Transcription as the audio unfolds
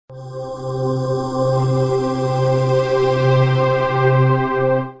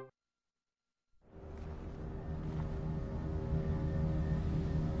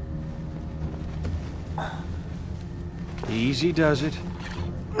Easy does it.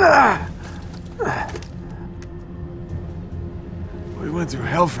 We went through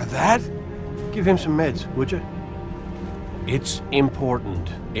hell for that? Give him some meds, would you? It's important.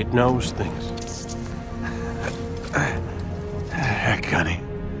 It knows things. Heck, Gunny.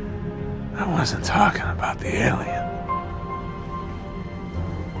 I wasn't talking about the alien.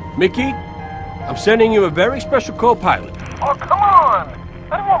 Mickey, I'm sending you a very special co-pilot. Oh, come on!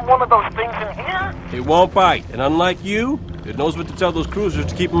 I don't want one of those things in here! It won't bite, and unlike you, it knows what to tell those cruisers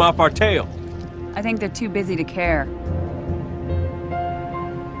to keep them off our tail. I think they're too busy to care.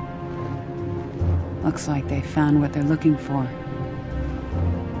 Looks like they found what they're looking for.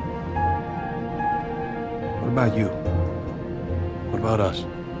 What about you? What about us?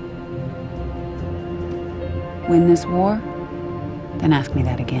 Win this war? Then ask me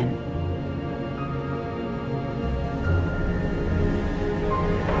that again.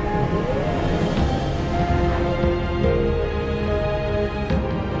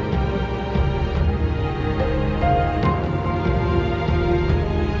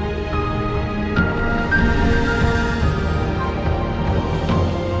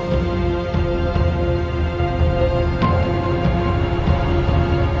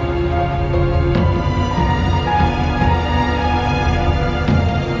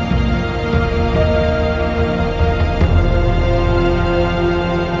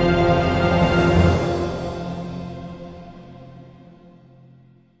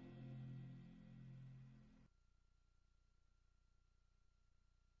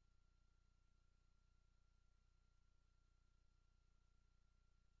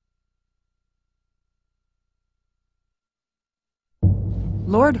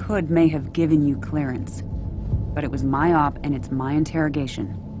 Lord Hood may have given you clearance, but it was my op and it's my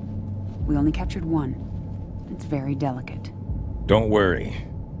interrogation. We only captured one. It's very delicate. Don't worry.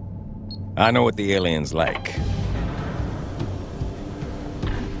 I know what the alien's like.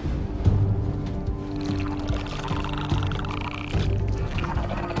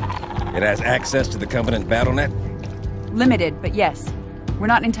 It has access to the Covenant BattleNet? Limited, but yes. We're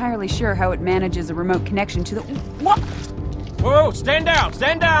not entirely sure how it manages a remote connection to the... What? Whoa, stand down,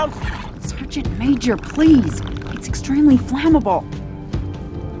 stand down! Sergeant Major, please. It's extremely flammable.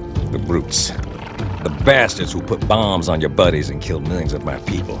 The brutes. The bastards who put bombs on your buddies and killed millions of my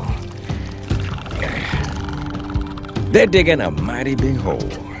people. They're digging a mighty big hole.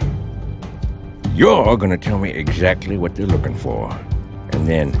 You're gonna tell me exactly what they're looking for, and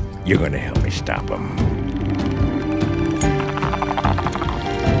then you're gonna help me stop them.